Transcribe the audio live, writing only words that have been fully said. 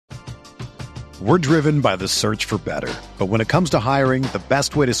We're driven by the search for better. But when it comes to hiring, the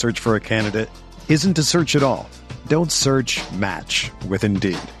best way to search for a candidate isn't to search at all. Don't search, match with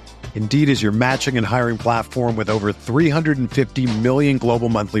Indeed. Indeed is your matching and hiring platform with over 350 million global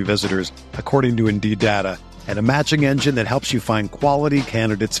monthly visitors, according to Indeed data, and a matching engine that helps you find quality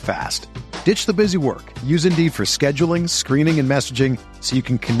candidates fast. Ditch the busy work. Use Indeed for scheduling, screening, and messaging so you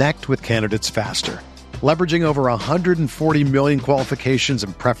can connect with candidates faster. Leveraging over 140 million qualifications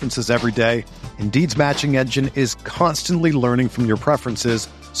and preferences every day, Indeed's matching engine is constantly learning from your preferences,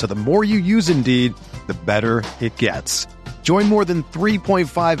 so the more you use Indeed, the better it gets. Join more than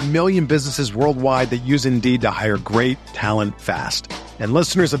 3.5 million businesses worldwide that use Indeed to hire great talent fast. And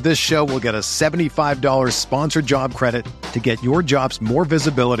listeners of this show will get a $75 sponsored job credit to get your jobs more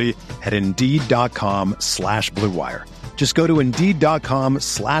visibility at Indeed.com/Blue Wire. Just go to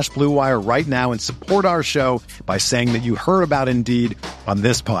Indeed.com/Blue Wire right now and support our show by saying that you heard about Indeed on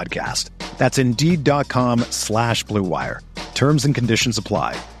this podcast. That's Indeed.com/Blue Wire. Terms and conditions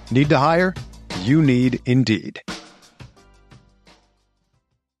apply. Need to hire? You need Indeed.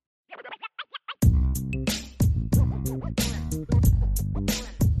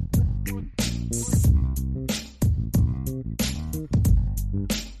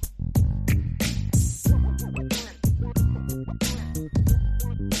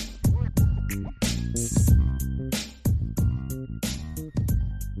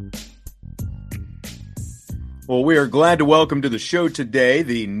 Well, we are glad to welcome to the show today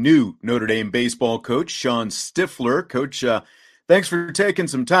the new Notre Dame baseball coach, Shawn Stiffler. Coach, thanks for taking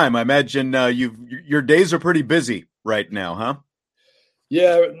some time. I imagine your days are pretty busy right now, huh?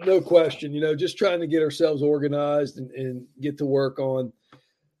 Yeah, no question. Just trying to get ourselves organized and get to work on,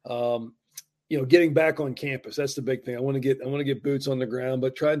 getting back on campus. That's the big thing. I want to get boots on the ground,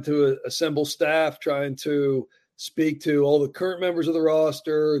 but trying to assemble staff, trying to speak to all the current members of the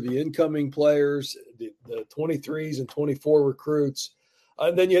roster, the incoming players, the 23s and 24 recruits.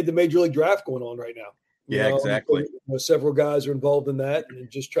 And then you had the Major League Draft going on right now. Exactly. Several guys are involved in that, and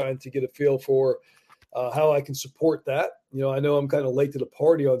just trying to get a feel for how I can support that. I know I'm kind of late to the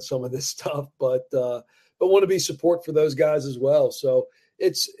party on some of this stuff, but want to be support for those guys as well. So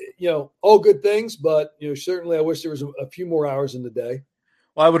it's, all good things, but, certainly I wish there was a few more hours in the day.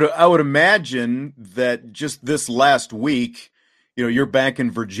 Well, I would imagine that just this last week, you're back in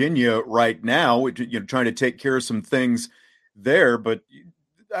Virginia right now, trying to take care of some things there. But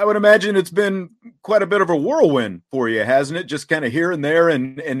I would imagine it's been quite a bit of a whirlwind for you, hasn't it? Just kind of here and there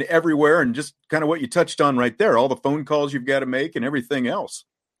and everywhere, and just kind of what you touched on right there, all the phone calls you've got to make and everything else.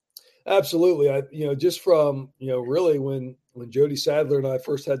 Absolutely. Just from, really when Jody Sadler and I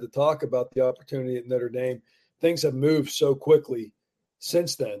first had to talk about the opportunity at Notre Dame, things have moved so quickly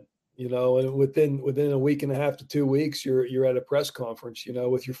since then, and within a week and a half to 2 weeks, you're at a press conference,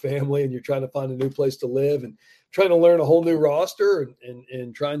 with your family, and you're trying to find a new place to live and trying to learn a whole new roster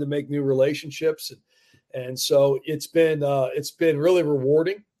and trying to make new relationships. And so it's been really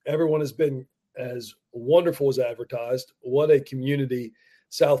rewarding. Everyone has been as wonderful as advertised. What a community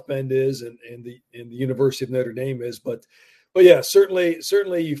South Bend is and the University of Notre Dame is. But yeah, certainly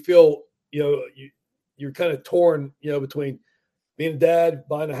you feel, you're kind of torn, between being a dad,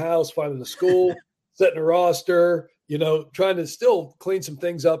 buying a house, finding a school, setting a roster, trying to still clean some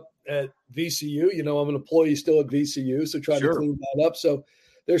things up at VCU. I'm an employee still at VCU, so trying to clean that up. So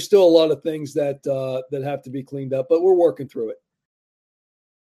there's still a lot of things that have to be cleaned up, but we're working through it.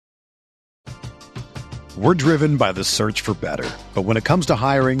 We're driven by the search for better. But when it comes to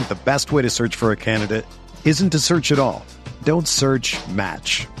hiring, the best way to search for a candidate isn't to search at all. Don't search,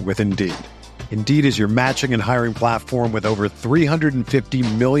 match with Indeed. Indeed is your matching and hiring platform with over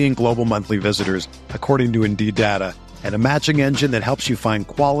 350 million global monthly visitors, according to Indeed data, and a matching engine that helps you find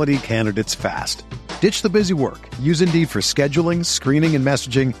quality candidates fast. Ditch the busy work. Use Indeed for scheduling, screening, and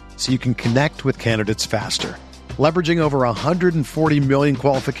messaging so you can connect with candidates faster. Leveraging over 140 million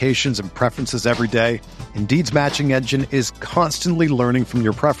qualifications and preferences every day, Indeed's matching engine is constantly learning from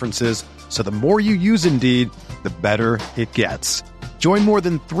your preferences, so the more you use Indeed, the better it gets. Join more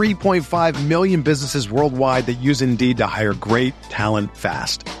than 3.5 million businesses worldwide that use Indeed to hire great talent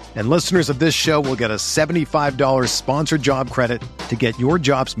fast. And listeners of this show will get a $75 sponsored job credit to get your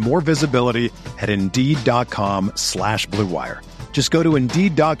jobs more visibility at Indeed.com/Blue Wire. Just go to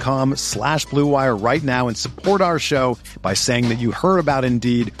Indeed.com/Blue Wire right now and support our show by saying that you heard about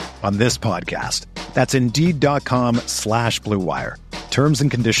Indeed on this podcast. That's Indeed.com/Blue Wire. Terms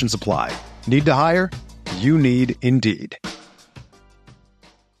and conditions apply. Need to hire? You need Indeed.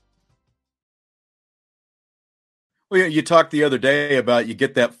 Well, you talked the other day about you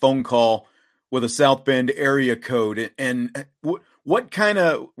get that phone call with a South Bend area code, and what kind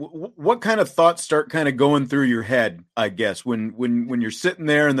of thoughts start kind of going through your head, I guess, when you're sitting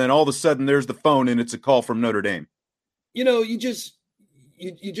there and then all of a sudden there's the phone and it's a call from Notre Dame? You just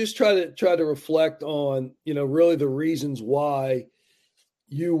try to reflect on, really the reasons why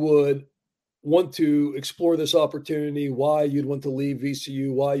you would want to explore this opportunity, why you'd want to leave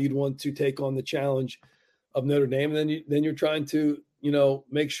VCU, why you'd want to take on the challenge of Notre Dame. And then you're trying to,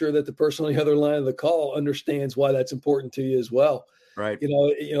 make sure that the person on the other line of the call understands why that's important to you as well. Right.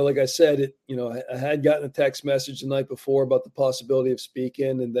 Like I said, I had gotten a text message the night before about the possibility of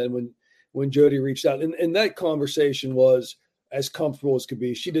speaking. And then when Jody reached out, and that conversation was as comfortable as could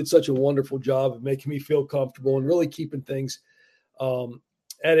be. She did such a wonderful job of making me feel comfortable and really keeping things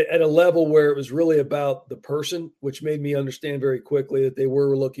at a level where it was really about the person, which made me understand very quickly that they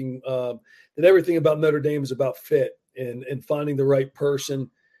were looking that everything about Notre Dame is about fit and finding the right person,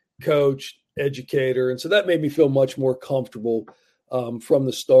 coach, educator. And so that made me feel much more comfortable from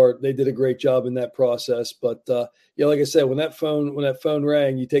the start. They did a great job in that process. But like I said, when that phone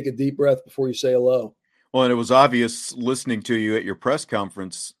rang, you take a deep breath before you say hello. Well, and it was obvious listening to you at your press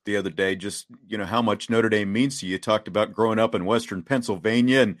conference the other day, just, how much Notre Dame means to you. You talked about growing up in Western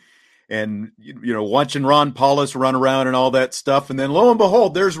Pennsylvania and watching Ron Paulus run around and all that stuff. And then lo and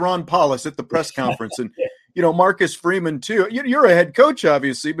behold, there's Ron Paulus at the press conference and, Marcus Freeman too. You're a head coach,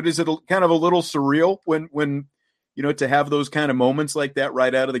 obviously, but is it kind of a little surreal when to have those kind of moments like that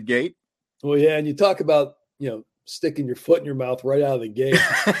right out of the gate? Well, yeah. And you talk about, sticking your foot in your mouth right out of the gate,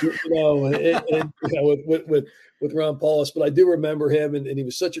 with Ron Paulus. But I do remember him, and he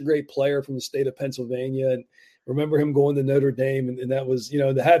was such a great player from the state of Pennsylvania, and remember him going to Notre Dame, and that was,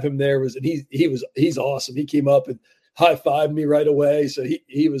 to have him there was, and he's awesome. He came up and high-fived me right away, so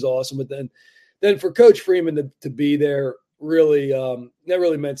he was awesome. But then for Coach Freeman to be there really, that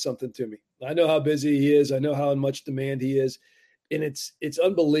really meant something to me. I know how busy he is. I know how much demand he is, and it's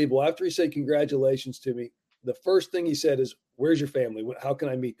unbelievable. After he said congratulations to me, the first thing he said is, "Where's your family? How can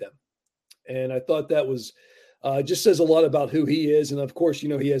I meet them?" And I thought that was just says a lot about who he is. And of course,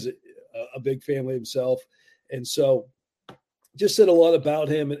 he has a big family himself. And so just said a lot about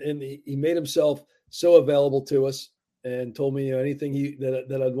him. And he made himself so available to us and told me anything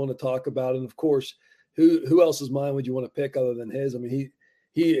that I'd want to talk about. And of course, who else's mind would you want to pick other than his? I mean,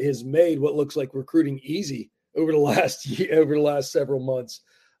 he has made what looks like recruiting easy over the last several months.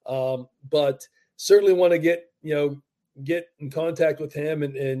 But certainly want to get in contact with him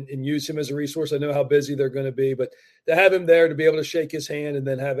and use him as a resource. I know how busy they're going to be, but to have him there, to be able to shake his hand and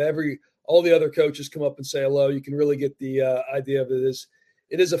then have all the other coaches come up and say hello, you can really get the idea of it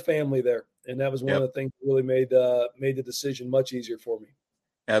is a family there. And that was one of the things that really made the decision much easier for me.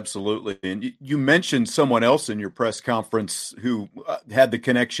 Absolutely. And you mentioned someone else in your press conference who had the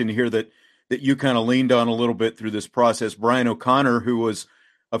connection here that you kind of leaned on a little bit through this process, Brian O'Connor, who was,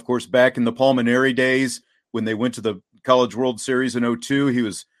 of course, back in the Palmineri days when they went to the College World Series in 2002. He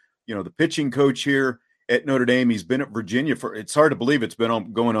was, the pitching coach here at Notre Dame. He's been at Virginia it's hard to believe it's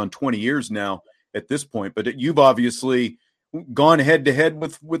been going on 20 years now at this point. But you've obviously gone head to head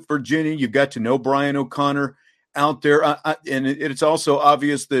with Virginia. You've got to know Brian O'Connor out there. And it's also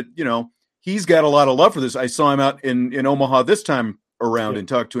obvious that, he's got a lot of love for this. I saw him out in Omaha this time around and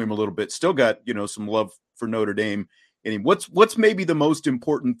talked to him a little bit. Still got, some love for Notre Dame. And what's maybe the most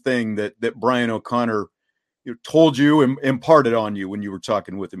important thing that Brian O'Connor told you and imparted on you when you were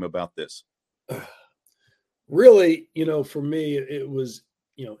talking with him about this? Really, for me, it was,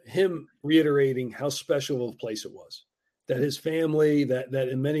 him reiterating how special of a place it was, that his family, that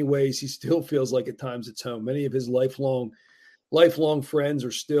in many ways he still feels like at times it's home. Many of his lifelong friends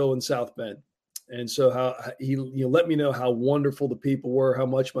are still in South Bend. And so how he let me know how wonderful the people were, how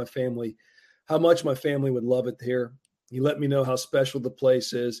much my family would love it here. He let me know how special the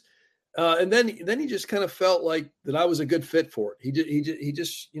place is. And then he just kind of felt like that I was a good fit for it. He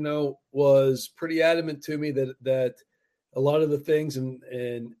just was pretty adamant to me that a lot of the things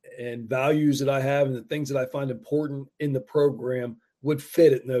and values that I have and the things that I find important in the program would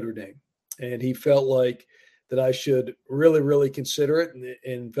fit at Notre Dame. And he felt like that I should really, really consider it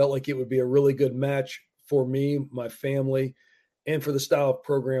and felt like it would be a really good match for me, my family, and for the style of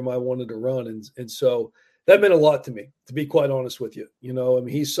program I wanted to run. And so that meant a lot to me, to be quite honest with you.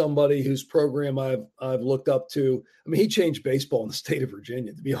 He's somebody whose program I've looked up to. He changed baseball in the state of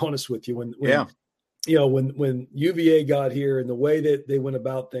Virginia, to be honest with you. When UVA got here and the way that they went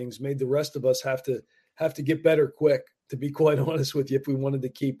about things made the rest of us have to get better quick, to be quite honest with you, if we wanted to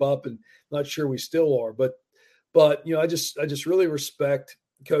keep up, and not sure we still are. But I just really respect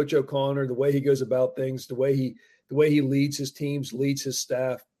Coach O'Connor, the way he goes about things, the way he leads his teams, leads his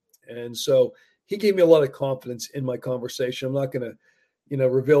staff. And so he gave me a lot of confidence in my conversation. I'm not going to,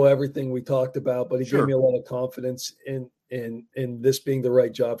 reveal everything we talked about, but he gave me a lot of confidence in this being the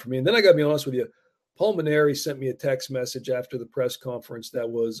right job for me. And then I got to be honest with you, Paul Maneri sent me a text message after the press conference that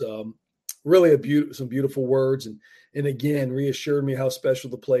was really some beautiful words, and again reassured me how special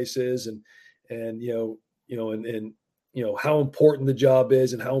the place is, and how important the job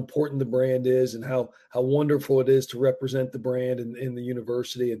is, and how important the brand is, and how wonderful it is to represent the brand in the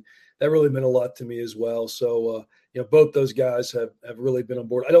university, and that really meant a lot to me as well. So both those guys have really been on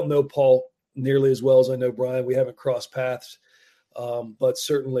board. I don't know Paul nearly as well as I know Brian. We haven't crossed paths, but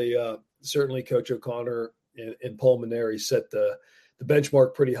certainly Coach O'Connor and Paul Maneri set the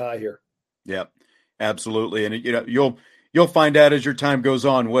benchmark pretty high here. Yeah, absolutely. And you'll find out as your time goes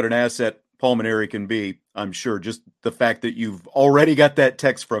on what an asset Paul Maneri can be. I'm sure just the fact that you've already got that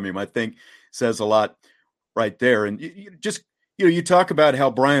text from him, I think, says a lot right there. And you talk about how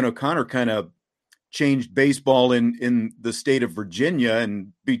Brian O'Connor kind of changed baseball in the state of Virginia,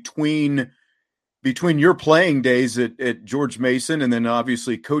 and between your playing days at George Mason and then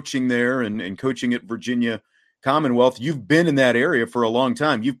obviously coaching there and coaching at Virginia Commonwealth, you've been in that area for a long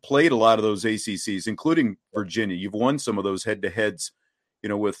time. You've played a lot of those ACCs, including Virginia. You've won some of those head-to-heads,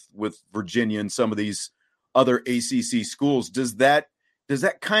 with Virginia and some of these other ACC schools. Does the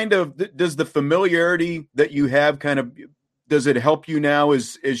familiarity that you have does it help you now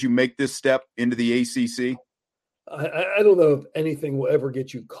as you make this step into the ACC? I don't know if anything will ever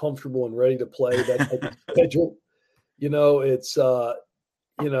get you comfortable and ready to play that type of schedule.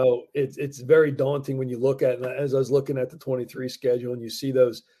 It's very daunting when you look at it. And as I was looking at the 23 schedule and you see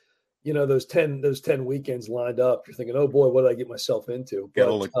those 10 weekends lined up, you're thinking, oh boy, what did I get myself into?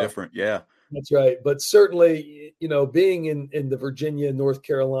 It'll look different. Yeah, that's right. But certainly, being in the Virginia, North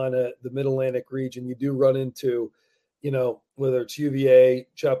Carolina, the Mid-Atlantic region, you do run into, whether it's UVA,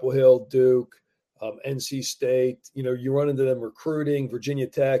 Chapel Hill, Duke, NC State, you run into them recruiting, Virginia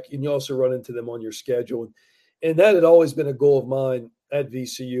Tech, and you also run into them on your schedule. And that had always been a goal of mine at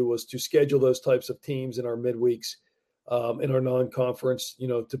VCU, was to schedule those types of teams in our midweeks, in our non-conference,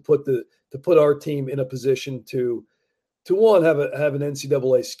 to put our team in a position to one, have an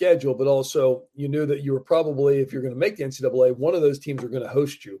NCAA schedule, but also you knew that you were probably, if you're going to make the NCAA, one of those teams are going to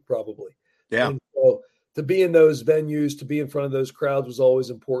host you probably. Yeah. And so to be in those venues, to be in front of those crowds was always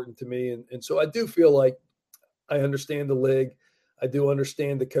important to me. And so I do feel like I understand the league. I do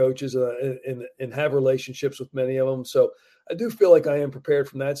understand the coaches and have relationships with many of them. So I do feel like I am prepared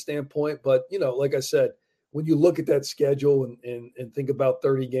from that standpoint. But, like I said, when you look at that schedule and think about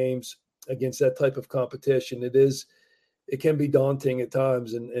 30 games against that type of competition, it can be daunting at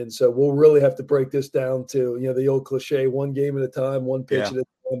times. And so we'll really have to break this down to, the old cliche, one game at a time, one pitch at a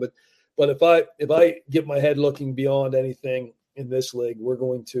time. But if I get my head looking beyond anything in this league, we're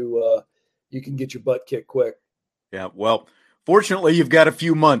going to you can get your butt kicked quick. Yeah. Well, fortunately, you've got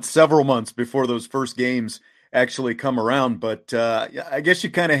several months before those first games actually come around. But I guess you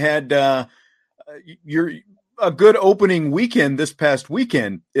kind of had a good opening weekend this past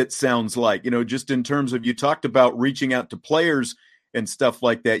weekend, it sounds like, just in terms of, you talked about reaching out to players and stuff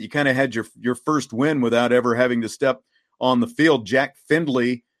like that. You kind of had your first win without ever having to step on the field. Jack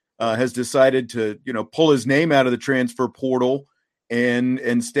Findlay has decided to, pull his name out of the transfer portal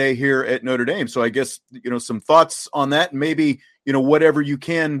and stay here at Notre Dame. So I guess, some thoughts on that, and maybe, whatever you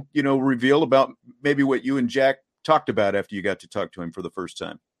can, reveal about maybe what you and Jack talked about after you got to talk to him for the first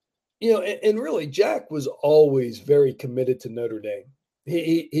time. And really, Jack was always very committed to Notre Dame.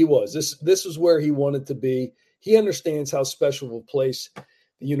 He was. This was where he wanted to be. He understands how special of a place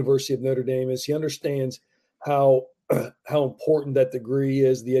the University of Notre Dame is. He understands how important that degree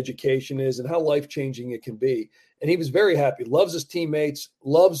is, the education is, and how life-changing it can be. And he was very happy. Loves his teammates.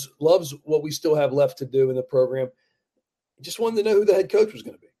 Loves what we still have left to do in the program. He just wanted to know who the head coach was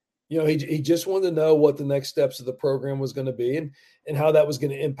going to be. He just wanted to know what the next steps of the program was going to be and how that was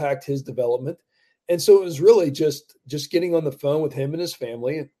going to impact his development. And so it was really just getting on the phone with him and his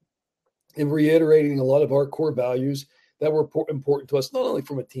family and reiterating a lot of our core values that were important to us, not only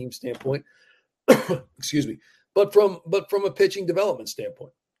from a team standpoint, excuse me, but from a pitching development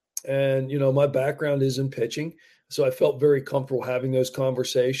standpoint. And, my background is in pitching, so I felt very comfortable having those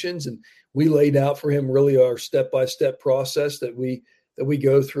conversations. And we laid out for him really our step-by-step process that we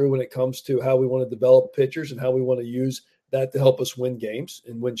go through when it comes to how we want to develop pitchers and how we want to use that to help us win games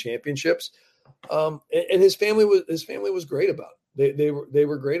and win championships. And his family was great about it. They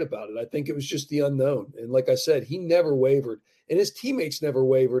were great about it. I think it was just the unknown. And like I said, he never wavered, and his teammates never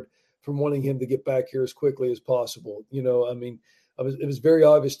wavered from wanting him to get back here as quickly as possible. It was very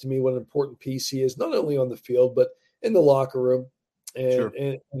obvious to me what an important piece he is, not only on the field, but in the locker room, and Sure.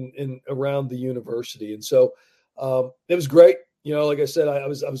 and around the university. And so it was great. You know, like I said, I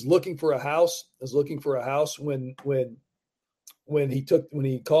was looking for a house. I was looking for a house when he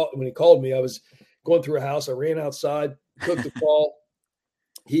called me. I was going through a house. I ran outside, took the call.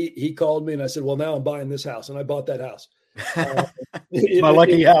 He called me, and I said, "Well, now I'm buying this house," and I bought that house. Uh, It's my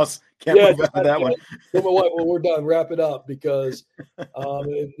lucky house. Can't yeah, move out of that one. told my wife, "Well, we're done. Wrap it up because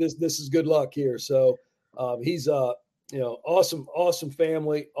this is good luck here." So he's awesome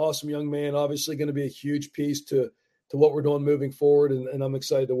family, awesome young man. Obviously, going to be a huge piece to what we're doing moving forward, and I'm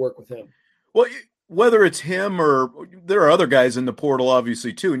excited to work with him. Well, whether it's him or there are other guys in the portal,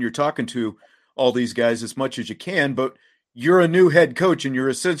 obviously, too, and you're talking to all these guys as much as you can, but you're a new head coach and you're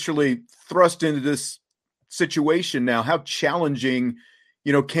essentially thrust into this situation now. How challenging,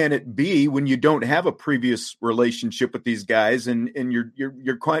 can it be when you don't have a previous relationship with these guys and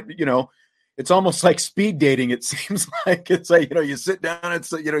you're quite, it's almost like speed dating. It seems like it's like, you sit down and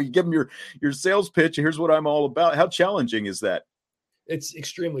you give them your sales pitch. Here's what I'm all about. How challenging is that? It's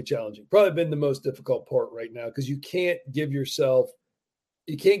extremely challenging. Probably been the most difficult part right now because you can't give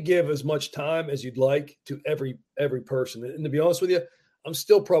as much time as you'd like to every person. And to be honest with you, I'm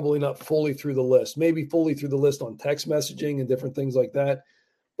still probably not fully through the list. Maybe fully through the list on text messaging and different things like that.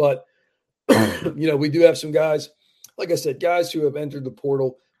 But we do have some guys, like I said, guys who have entered the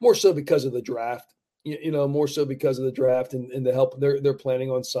portal more so because of the draft. More so because of the draft and the help they're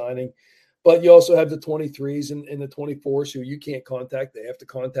planning on signing. But you also have the 23s and the 24s who you can't contact. They have to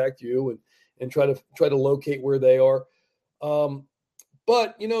contact you and try to locate where they are.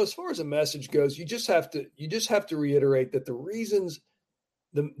 But as far as a message goes, you just have to reiterate that the reasons,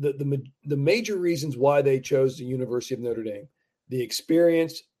 the major reasons why they chose the University of Notre Dame, the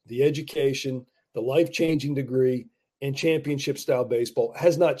experience, the education, the life-changing degree, and championship-style baseball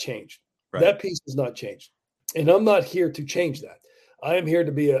has not changed. Right. That piece has not changed, and I'm not here to change that. I am here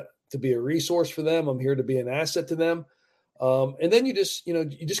to be a resource for them. I'm here to be an asset to them. And then you just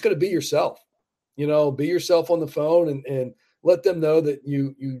got to be yourself. Be yourself on the phone and let them know that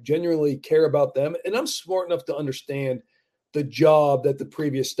you genuinely care about them. And I'm smart enough to understand the job that the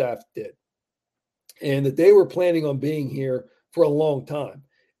previous staff did and that they were planning on being here for a long time.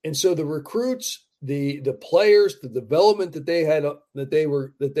 And so the recruits, the players, the development that they had that they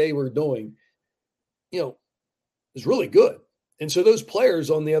were doing, is really good. And so those players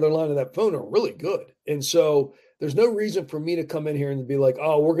on the other line of that phone are really good. And so there's no reason for me to come in here and be like,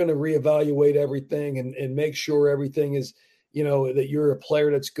 oh, we're going to reevaluate everything and make sure everything is, that you're a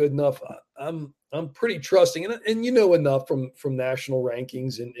player that's good enough. I'm pretty trusting and enough from national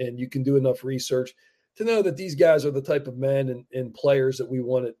rankings and you can do enough research to know that these guys are the type of men and players that we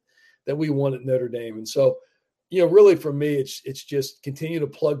want at Notre Dame. And so, really for me, it's just continue to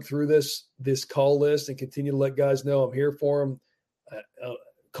plug through this call list and continue to let guys know I'm here for them.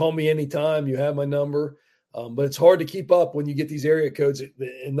 Call me anytime. You have my number. But it's hard to keep up when you get these area codes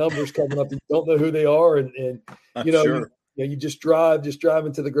and numbers coming up and you don't know who they are. And Sure. you just drive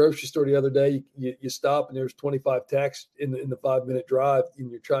into the grocery store the other day. You stop and there's 25 texts in the 5-minute drive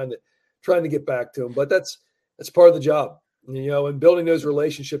and you're trying to get back to them. But that's part of the job, and building those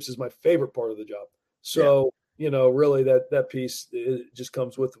relationships is my favorite part of the job. So, really that piece just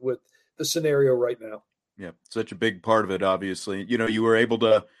comes with the scenario right now. Yeah. Such a big part of it, obviously. You were able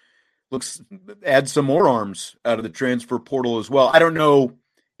to add some more arms out of the transfer portal as well. I don't know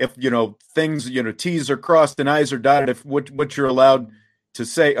if, things, T's are crossed and I's are dotted, if what you're allowed to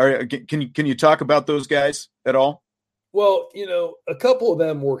say. Can you talk about those guys at all? Well, a couple of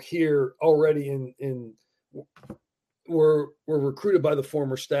them were here already were recruited by the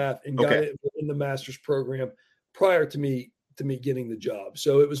former staff and got it in the master's program prior to me getting the job.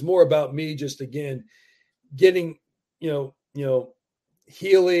 So it was more about me just, again, getting,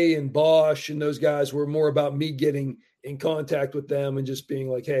 Healy and Bosch and those guys were more about me getting in contact with them and just being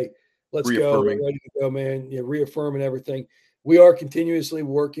like, hey, let's go. We're ready to go, man. Reaffirming everything. We are continuously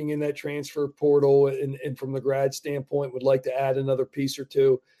working in that transfer portal and from the grad standpoint would like to add another piece or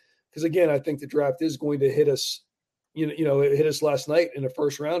two. Because again, I think the draft is going to hit us, it hit us last night in a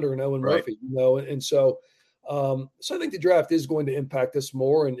first rounder in Owen Murphy, and so I think the draft is going to impact us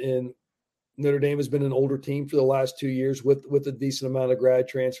more and Notre Dame has been an older team for the last 2 years with a decent amount of grad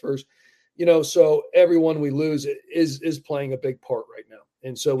transfers, so everyone we lose is playing a big part right now.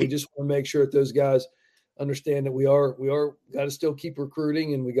 And so we just want to make sure that those guys understand that we are got to still keep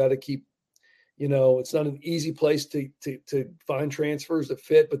recruiting and we got to keep, it's not an easy place to find transfers that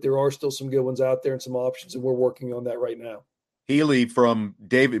fit, but there are still some good ones out there and some options. And we're working on that right now. Healy from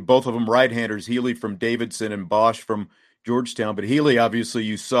David, both of them right-handers, Healy from Davidson and Bosch from Georgetown. But Healy, obviously,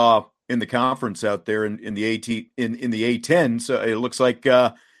 you saw in the conference out there in the A10. So it looks like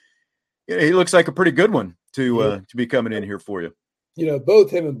he looks like a pretty good one to be coming in here for you.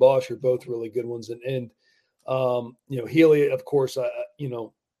 Both him and Bosch are both really good ones, and Healy, of course,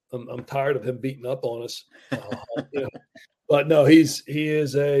 I'm tired of him beating up on us, but no, he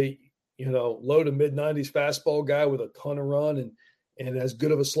is a low to mid 90s fastball guy with a ton of run and as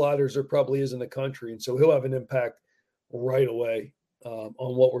good of a slider as there probably is in the country, and so he'll have an impact right away on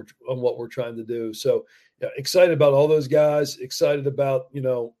what we're trying to do. So excited about all those guys. Excited about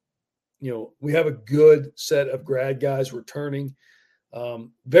we have a good set of grad guys returning.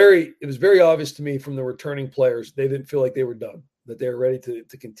 It was very obvious to me from the returning players, they didn't feel like they were done, that they were ready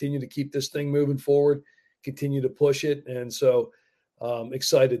to continue to keep this thing moving forward, continue to push it. And so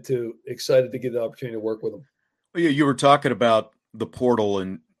excited to get the opportunity to work with them. Well, you were talking about the portal,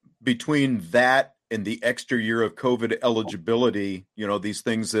 and between that and the extra year of COVID eligibility, these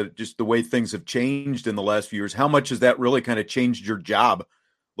things that just the way things have changed in the last few years, how much has that really kind of changed your job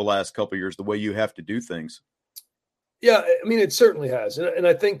the last couple of years, the way you have to do things? Yeah, I mean, it certainly has. And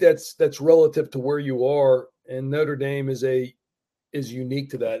I think that's relative to where you are. And Notre Dame is unique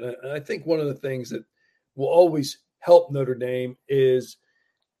to that. And I think one of the things that will always help Notre Dame is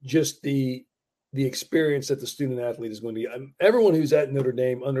just the experience that the student athlete is going to get. Everyone who's at Notre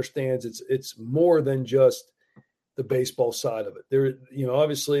Dame understands it's more than just the baseball side of it. There,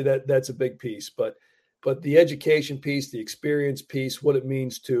 obviously that's a big piece, but the education piece, the experience piece, what it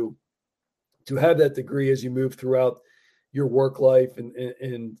means to have that degree as you move throughout your work life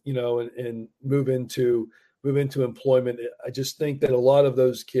and move into employment. I just think that a lot of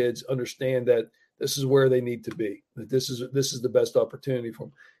those kids understand that this is where they need to be, that this is the best opportunity for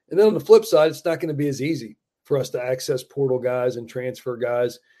them. And then on the flip side, it's not going to be as easy for us to access portal guys and transfer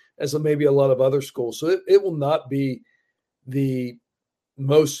guys as maybe a lot of other schools. So it will not be the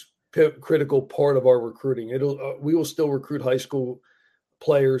most critical part of our recruiting. We will still recruit high school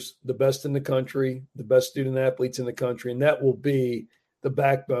players, the best in the country, the best student athletes in the country, and that will be the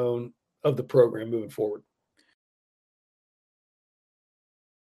backbone of the program moving forward.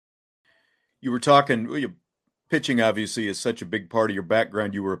 You were talking, pitching obviously is such a big part of your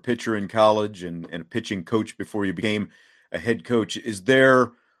background. You were a pitcher in college and a pitching coach before you became a head coach. Is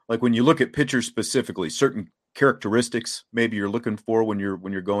there, like, when you look at pitchers specifically, certain characteristics maybe you're looking for when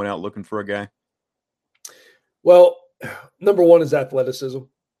you're going out looking for a guy? Well, number one is athleticism.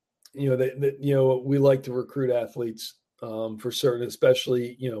 We like to recruit athletes for certain,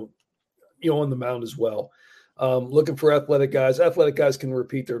 especially on the mound as well. Looking for athletic guys. Athletic guys can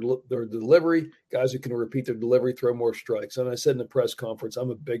repeat their delivery. Guys who can repeat their delivery throw more strikes. And I said in the press conference,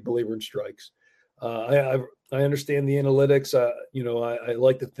 I'm a big believer in strikes. I understand the analytics. I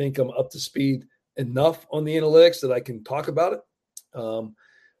like to think I'm up to speed enough on the analytics that I can talk about it.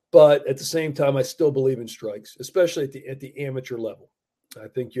 But at the same time, I still believe in strikes, especially at the amateur level. I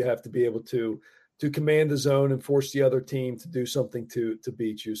think you have to be able to command the zone and force the other team to do something to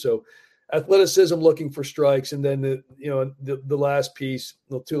beat you. So athleticism, looking for strikes, and then the last piece,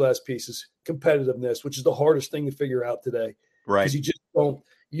 the two last pieces, competitiveness, which is the hardest thing to figure out today. Right. Because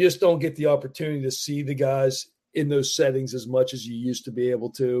you just don't get the opportunity to see the guys in those settings as much as you used to be able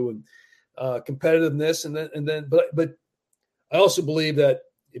to, and competitiveness, but I also believe that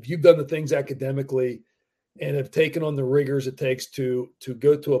if you've done the things academically and have taken on the rigors it takes to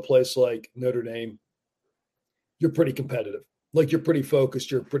go to a place like Notre Dame, you're pretty competitive. Like, you're pretty focused.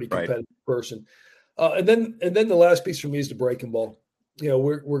 You're a pretty competitive person. And then the last piece for me is the breaking ball.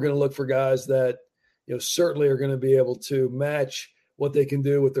 We're going to look for guys that, certainly are going to be able to match what they can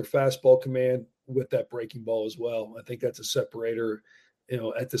do with their fastball command with that breaking ball as well. I think that's a separator,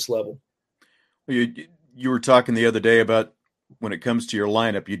 at this level. You were talking the other day about, when it comes to your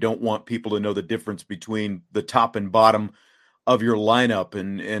lineup, you don't want people to know the difference between the top and bottom of your lineup.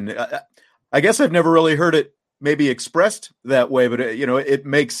 And I guess I've never really heard it maybe expressed that way, but it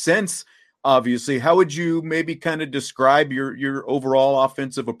makes sense. Obviously, how would you maybe kind of describe your overall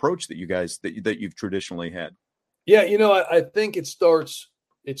offensive approach that you guys that you've traditionally had? Yeah, I think it starts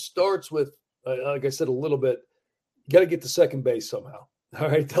with, like I said a little bit, you got to get to second base somehow. All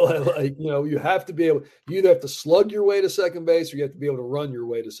right. You have to be able, you either have to slug your way to second base or you have to be able to run your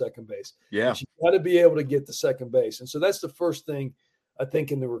way to second base. Yeah. But you got to be able to get to second base. And so that's the first thing I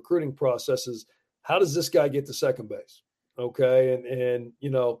think in the recruiting process is, how does this guy get to second base? Okay. And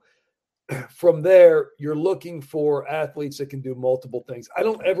from there, you're looking for athletes that can do multiple things. I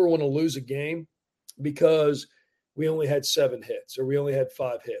don't ever want to lose a game because we only had 7 hits or we only had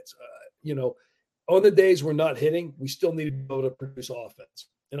 5 hits. On the days we're not hitting, we still need to be able to produce offense.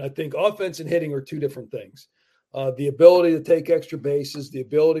 And I think offense and hitting are 2 different things. The ability to take extra bases, the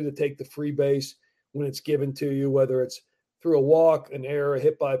ability to take the free base when it's given to you, whether it's through a walk, an error, a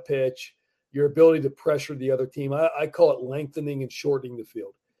hit by pitch, your ability to pressure the other team. I call it lengthening and shortening the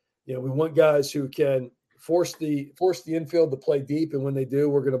field. We want guys who can force the infield to play deep, and when they do,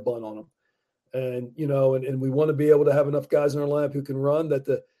 we're going to bunt on them. And and we want to be able to have enough guys in our lineup who can run, that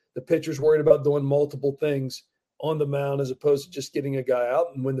the pitcher's worried about doing multiple things on the mound as opposed to just getting a guy out.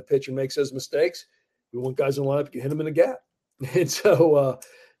 And when the pitcher makes those mistakes, we want guys in the lineup who can hit them in the gap. And so,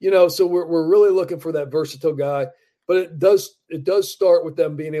 so we're really looking for that versatile guy. But it does start with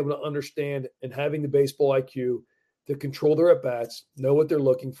them being able to understand and having the baseball IQ to control their at-bats, know what they're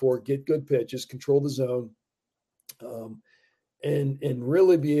looking for, get good pitches, control the zone, and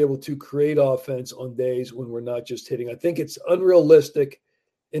really be able to create offense on days when we're not just hitting. I think it's unrealistic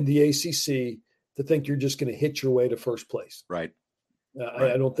in the ACC to think you're just going to hit your way to first place. Right.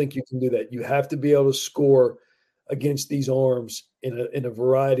 I don't think you can do that. You have to be able to score against these arms in a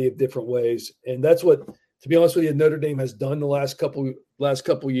variety of different ways, and that's what, to be honest with you, Notre Dame has done the last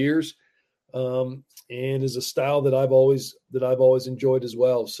couple years, and is a style that I've always enjoyed as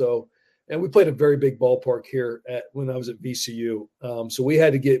well. So, and we played a very big ballpark here when I was at VCU, so we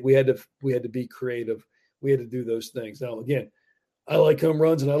had to be creative. We had to do those things. Now, again, I like home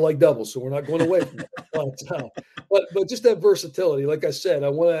runs and I like doubles, so we're not going away from that. But just that versatility, like I said, I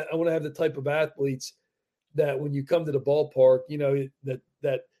want to have the type of athletes that when you come to the ballpark,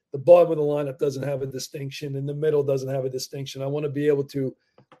 that the bottom of the lineup doesn't have a distinction and the middle doesn't have a distinction. I want to be able to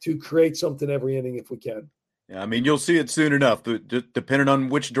create something every inning if we can. Yeah, I mean, you'll see it soon enough, depending on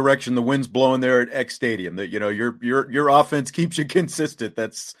which direction the wind's blowing there at X Stadium. That your offense keeps you consistent.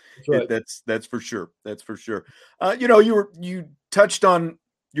 That's right. That's for sure. That's for sure. You touched on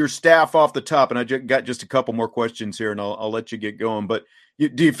your staff off the top, and I got just a couple more questions here, and I'll let you get going. But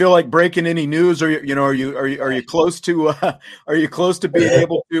do you feel like breaking any news, or are you close to being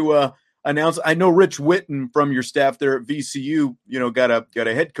able to announce? I know Rich Witten from your staff there at VCU, got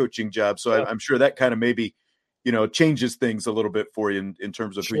a head coaching job, so I'm sure that kind of maybe changes things a little bit for you in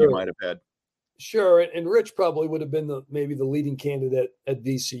terms of who you might have had. Sure, and Rich probably would have been maybe the leading candidate at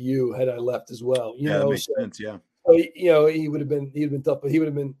VCU had I left as well. That makes sense. Yeah. So, he'd have been tough, but he would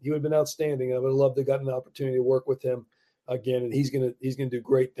have been outstanding. I would have loved to have gotten an opportunity to work with him again, and he's gonna do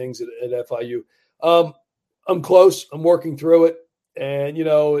great things at FIU. I'm close. I'm working through it, and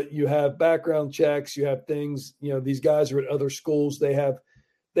you have background checks, you have things. These guys are at other schools. They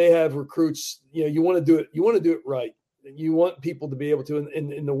have recruits. You want to do it. You want to do it right. You want people to be able to.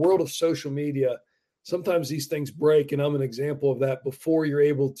 In the world of social media, sometimes these things break, and I'm an example of that. Before you're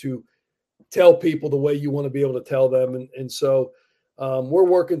able to tell people the way you want to be able to tell them, and so we're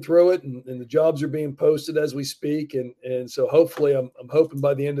working through it, and the jobs are being posted as we speak, and so hopefully, I'm hoping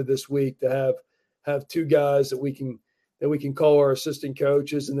by the end of this week to have two guys that we can call our assistant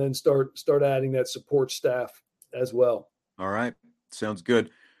coaches, and then start adding that support staff as well. All right, sounds good.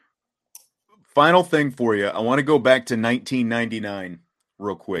 Final thing for you. I want to go back to 1999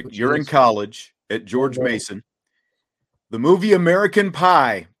 real quick. You're in college at George Mason. The movie American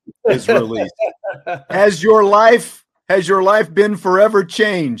Pie is released. Has your life been forever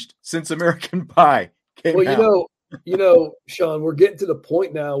changed since American Pie came out? Shawn, we're getting to the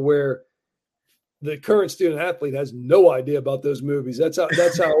point now where the current student athlete has no idea about those movies. That's how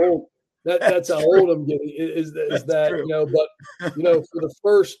old. That's how old I'm getting. Is that true. But for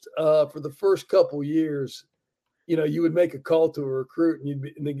the first couple years, you would make a call to a recruit,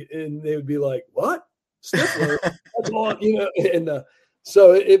 and they would be like, "What? Stiffler?" That's on, and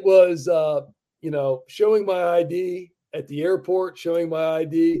so it was, showing my ID at the airport, showing my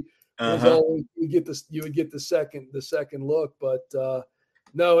ID was always you would get the second look, but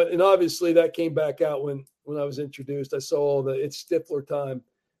no, and obviously that came back out when I was introduced. I saw all the "it's Stiffler time"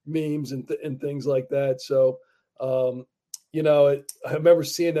 memes and things like that. So, I remember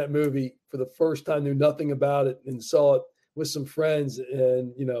seeing that movie for the first time, knew nothing about it, and saw it with some friends.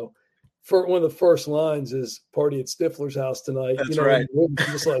 And, for one of the first lines is "party at Stiffler's house tonight." That's right.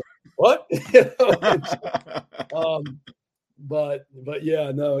 Just like, what? But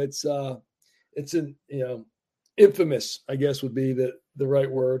yeah, no, it's an, infamous, I guess would be the right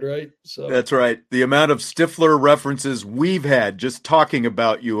word, right? So that's right. The amount of Stiffler references we've had just talking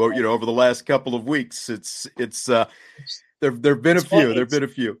about you, over the last couple of weeks, it's there've been a few. There've been a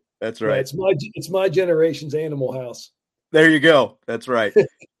few. That's right. Yeah, it's my generation's Animal House. There you go. That's right.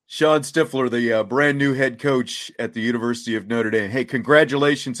 Shawn Stiffler, the brand new head coach at the University of Notre Dame. Hey,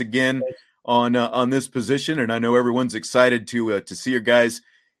 congratulations again on this position, and I know everyone's excited to see your guys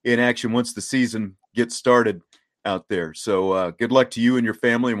in action once the season gets started out there. So good luck to you and your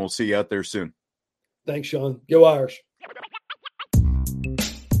family, and we'll see you out there soon. Thanks, Shawn. Go Irish.